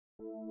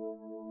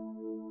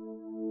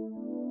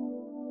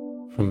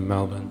From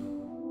Melbourne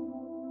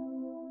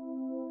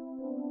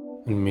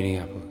and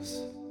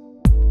Minneapolis.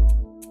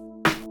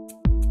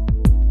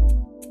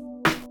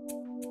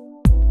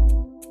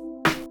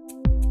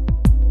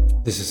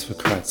 This is for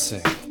Christ's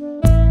sake.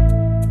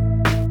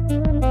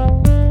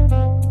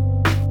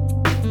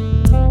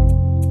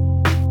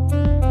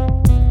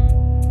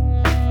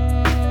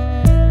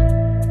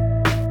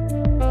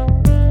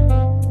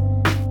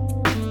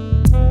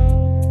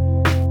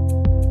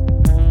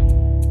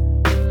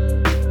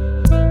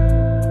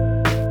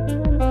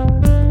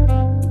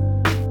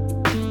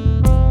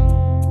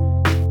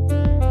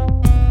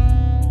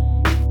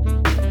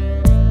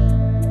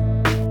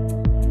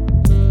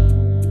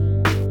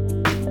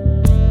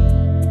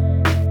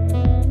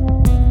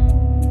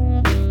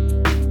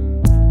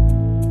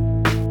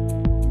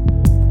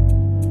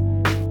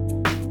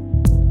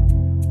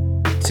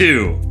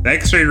 Two, the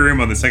X-ray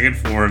room on the second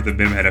floor of the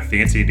BIM had a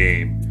fancy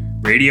name,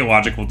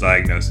 Radiological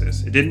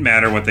Diagnosis. It didn't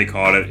matter what they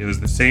called it, it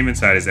was the same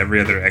inside as every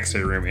other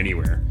X-ray room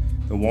anywhere.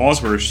 The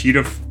walls were a sheet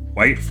of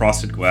white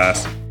frosted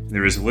glass, and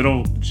there was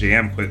little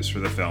jam clips for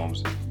the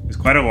films. It was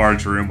quite a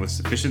large room with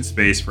sufficient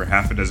space for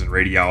half a dozen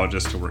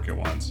radiologists to work at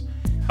once.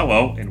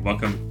 Hello, and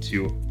welcome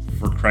to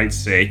For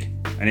Christ's Sake.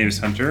 My name is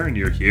Hunter, and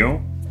you're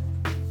Hugh.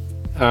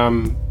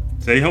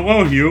 Say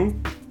hello, Hugh.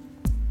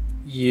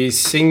 You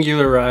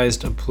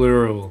singularized a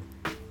plural.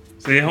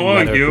 Say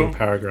hello, Hugh.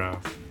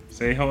 Paragraph.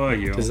 Say hello,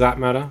 Hugh. Does that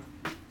matter?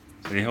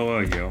 Say hello,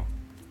 Hugh.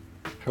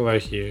 Hello,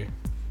 Hugh.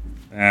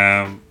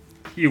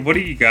 Hugh, what do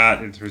you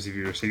got in terms of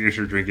your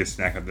signature drink and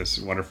snack on this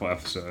wonderful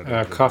episode?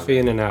 Coffee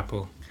and an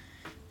apple.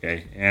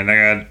 Okay, and I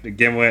got a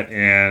gimlet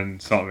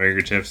and salt and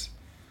vinegar chips.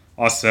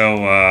 Also,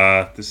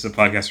 this is a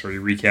podcast where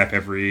we recap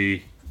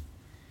every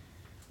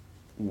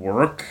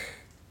work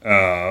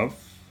of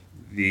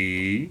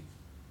the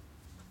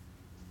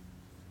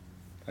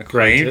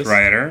acclaimed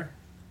writer.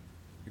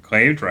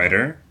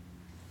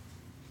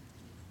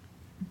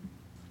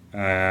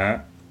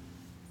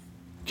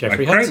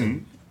 Jeffrey Michael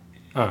Hudson.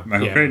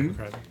 Michael Crichton.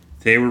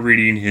 Today we're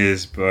reading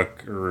his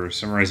book, or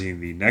summarizing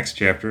the next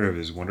chapter of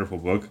his wonderful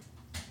book,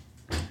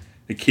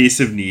 The Case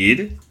of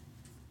Need.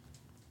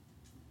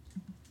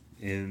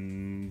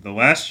 In the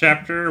last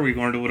chapter, we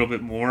learned a little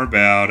bit more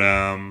about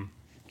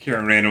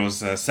Karen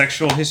Randall's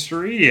sexual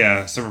history,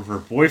 some of her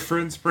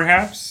boyfriends,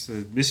 perhaps.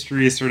 The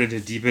mystery is starting to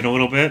deepen a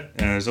little bit.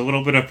 There's a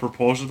little bit of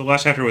propulsion. The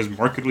last chapter was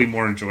markedly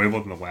more enjoyable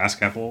than the last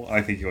couple.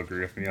 I think you'll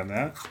agree with me on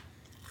that.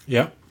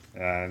 Yep.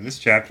 In this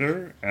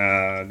chapter,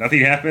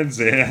 nothing happens,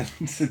 and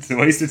it's a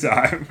waste of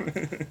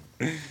time.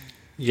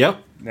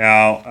 Yep.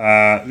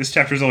 Now, this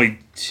chapter is only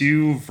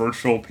 2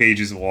 virtual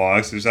pages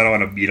long, so there's not a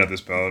lot of meat on this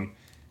bone.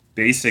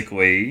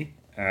 Basically,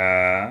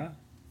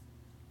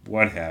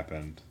 what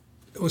happened?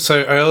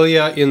 So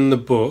earlier in the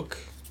book,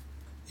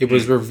 it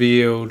was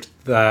revealed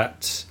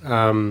that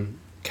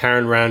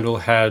Karen Randall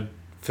had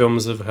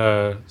films of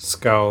her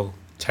skull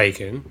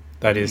taken,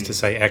 that is to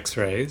say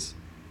x-rays.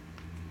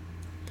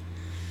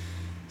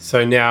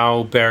 So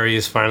now Barry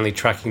is finally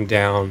tracking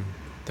down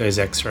those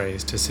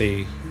x-rays to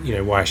see,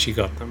 why she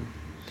got them.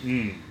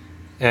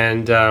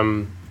 And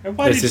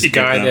there's this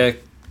guy there.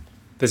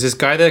 There's this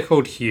guy there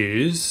called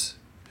Hughes,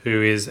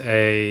 who is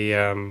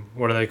a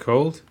what are they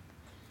called?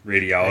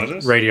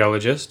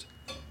 Radiologist.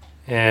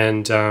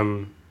 And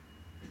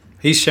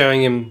he's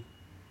showing him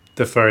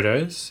the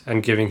photos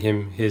and giving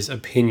him his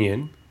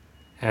opinion,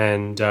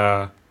 and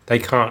they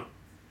can't,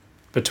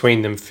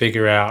 between them,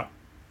 figure out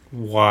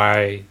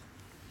why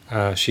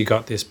she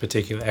got this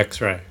particular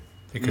x-ray,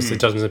 because there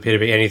doesn't appear to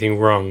be anything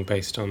wrong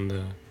based on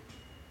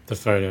the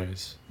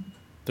photos,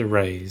 the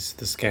rays,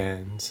 the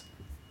scans.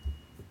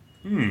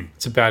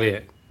 It's about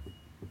it.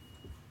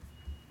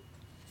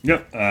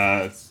 Yep,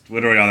 it's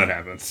literally all that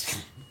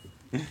happens.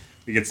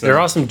 There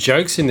are some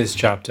jokes in this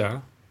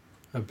chapter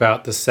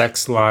about the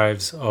sex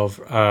lives of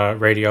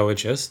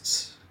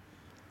radiologists,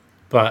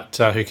 but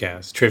who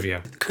cares?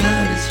 Trivia.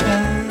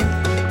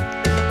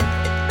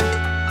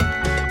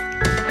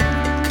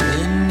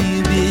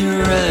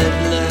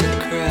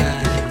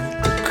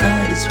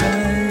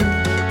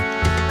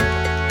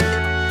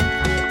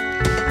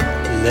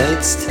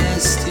 Let's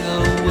test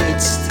your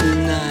wits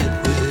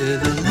tonight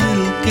with a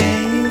little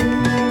game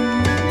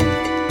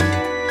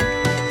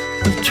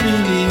of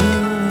trivia.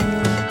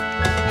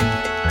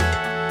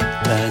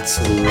 That's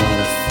a lot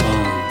of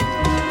fun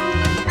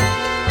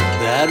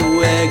that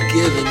we're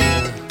giving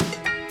you.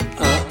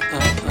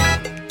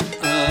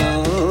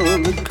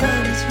 The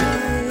crowd is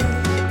right.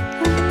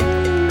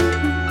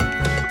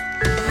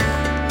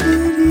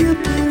 Will you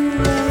be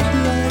right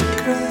like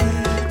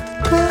crowd?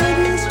 The crowd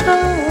is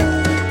right.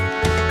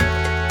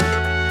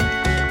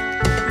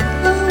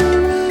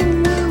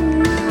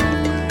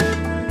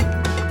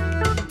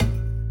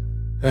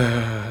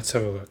 Let's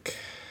have a look.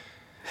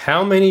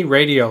 How many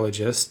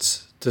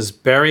radiologists does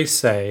Barry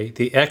say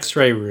the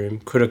X-ray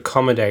room could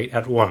accommodate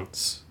at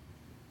once?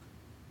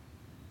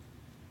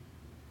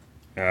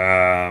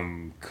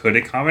 Could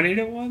accommodate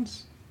at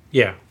once?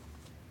 Yeah.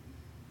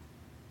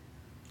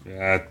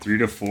 3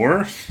 to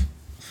 4?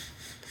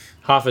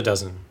 Half a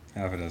dozen.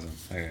 Half a dozen.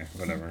 Okay,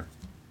 whatever.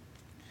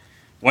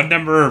 What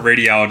number of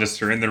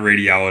radiologists are in the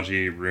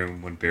radiology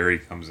room when Barry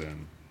comes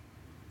in?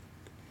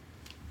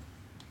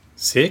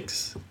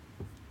 6?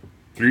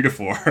 3 to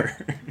 4.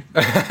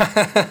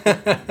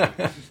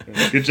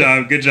 Good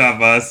job,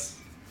 boss.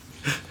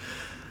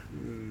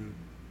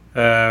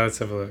 Let's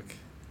have a look.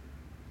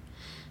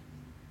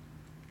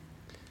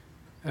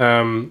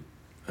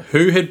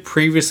 Who had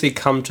previously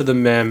come to the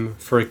MEM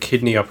for a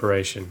kidney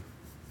operation?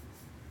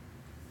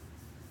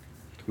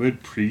 Who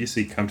had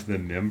previously come to the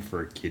MIM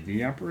for a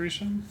kidney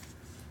operation?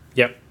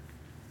 Yep.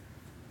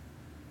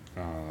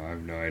 Oh, I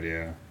have no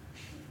idea.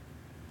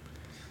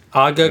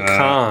 Aga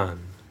Khan.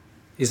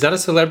 Is that a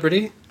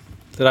celebrity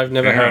that I've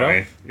never heard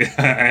of?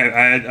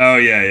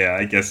 Yeah.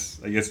 I guess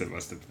it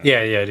must have been.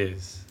 Yeah, it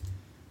is.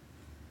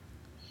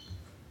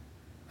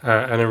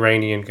 An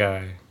Iranian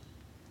guy.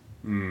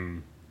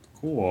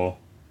 Cool.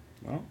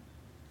 Well,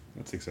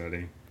 that's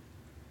exciting.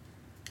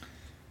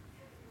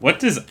 What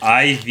does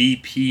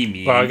IVP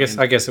mean? Well, I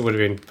guess it would have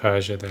been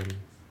Persia then,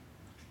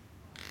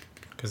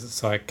 because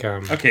it's like.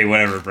 Okay,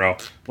 whatever, bro.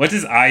 What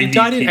does IVP? He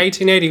died in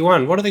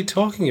 1881. What are they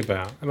talking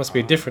about? That must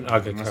be a different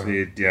Aga Must Khan.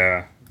 be,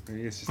 yeah.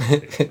 Maybe it's just a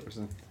different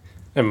person.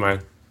 Never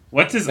mind.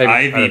 What does Maybe-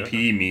 I don't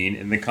IVP mean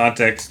in the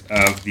context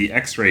of the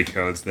X-ray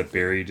codes that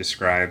Barry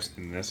describes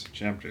in this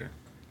chapter?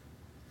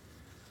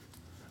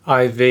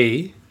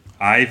 IV.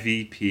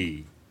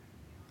 IVP.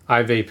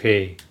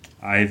 IVP.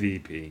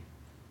 IVP.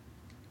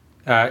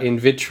 In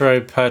vitro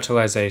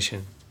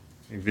fertilization.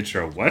 In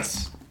vitro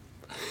what?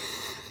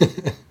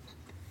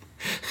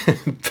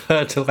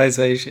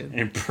 Fertilization.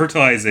 And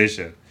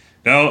fertilization.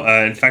 No,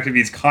 in fact, it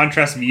means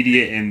contrast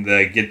media in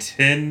the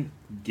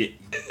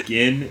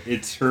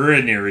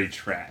genitourinary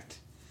tract.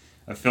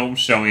 A film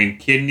showing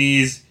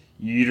kidneys,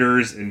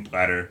 ureters, and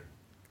bladder.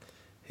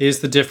 Here's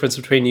the difference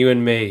between you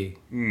and me.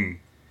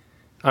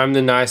 I'm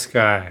the nice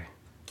guy.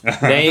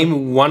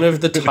 Name one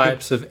of the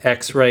types of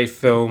X-ray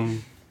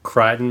film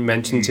Crichton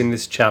mentions in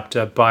this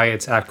chapter by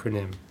its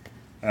acronym.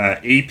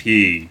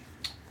 AP.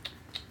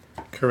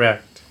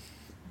 Correct.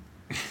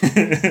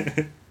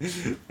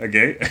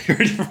 Okay, are you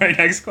ready for my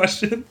next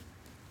question?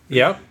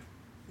 Yep.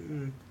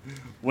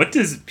 What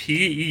does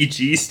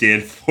PEG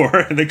stand for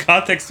in the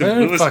context of I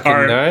don't Lewis fucking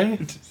Hart know.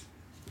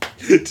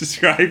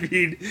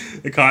 describing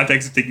the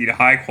context of taking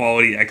high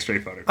quality X-ray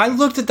photographs? I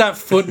looked at that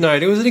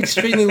footnote. It was an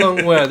extremely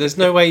long word. There's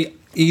no way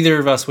either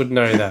of us would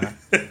know that.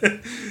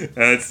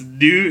 It's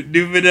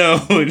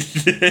numino.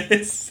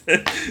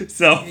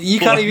 So You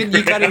can't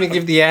even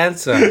give the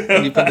answer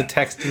when you put the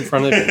text in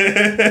front of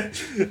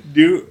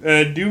you.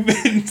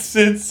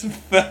 Newman's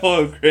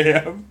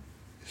fellogram.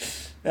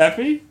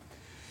 Happy?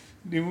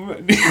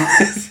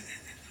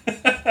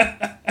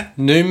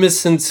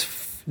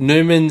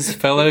 Newman's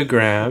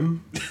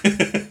fellogram.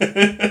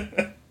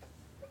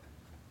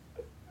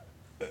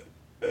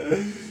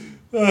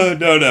 Oh,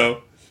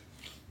 no.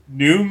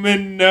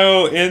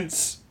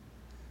 Numenoints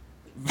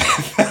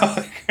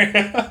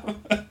fellogram.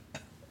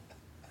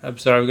 I'm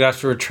sorry, we're going to have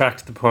to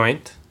retract the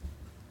point.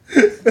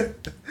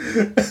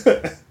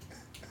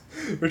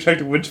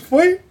 Retract which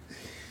point?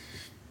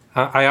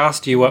 I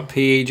asked you what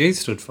PEG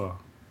stood for.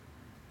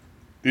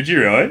 Did you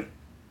really?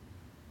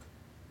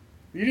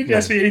 You didn't No.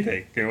 ask me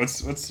anything. Okay,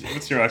 what's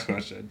your last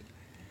question?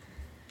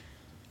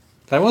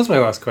 That was my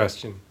last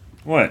question.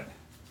 What?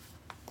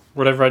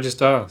 Whatever I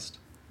just asked.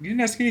 You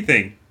didn't ask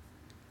anything.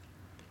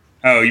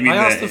 Oh, you mean I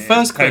asked the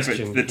first type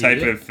question, Of, the type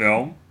idiot. of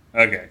film?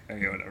 Okay,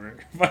 whatever.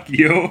 Fuck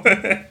you.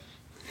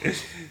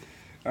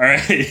 All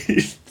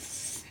right.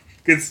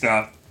 Good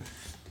stuff.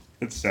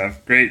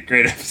 Great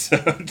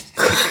episode.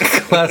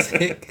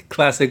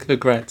 Classic for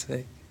Grat's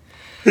sake.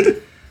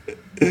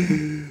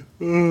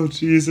 Oh,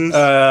 Jesus.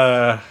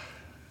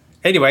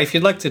 Anyway, if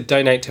you'd like to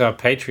donate to our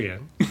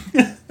Patreon,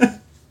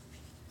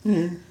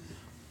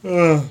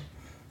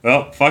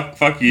 Well,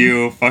 fuck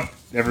you. Fuck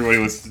everybody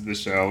who listens to the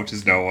show, which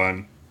is no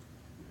one.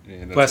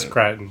 And that's bless it.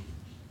 Crichton.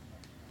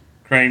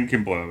 Crane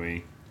can blow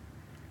me.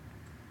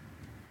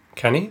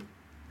 Can he?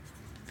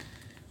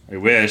 I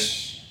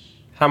wish.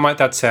 How might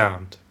that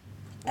sound?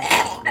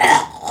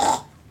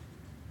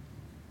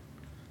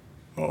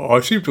 Oh, I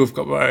seem to have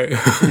got my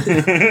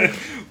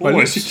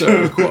lips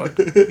stirred quite.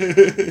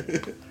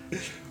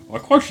 I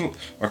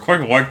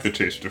quite like the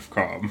taste of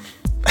calm.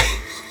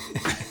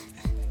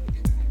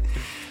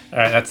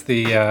 Alright, that's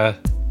the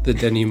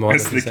denouement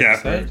That's of the this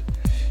capper. episode.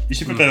 You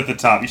should put that at the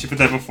top. You should put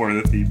that before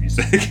the theme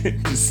music.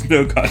 Just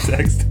no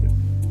context.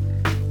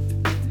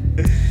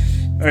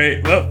 All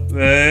right. Well,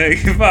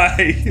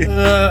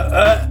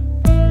 goodbye.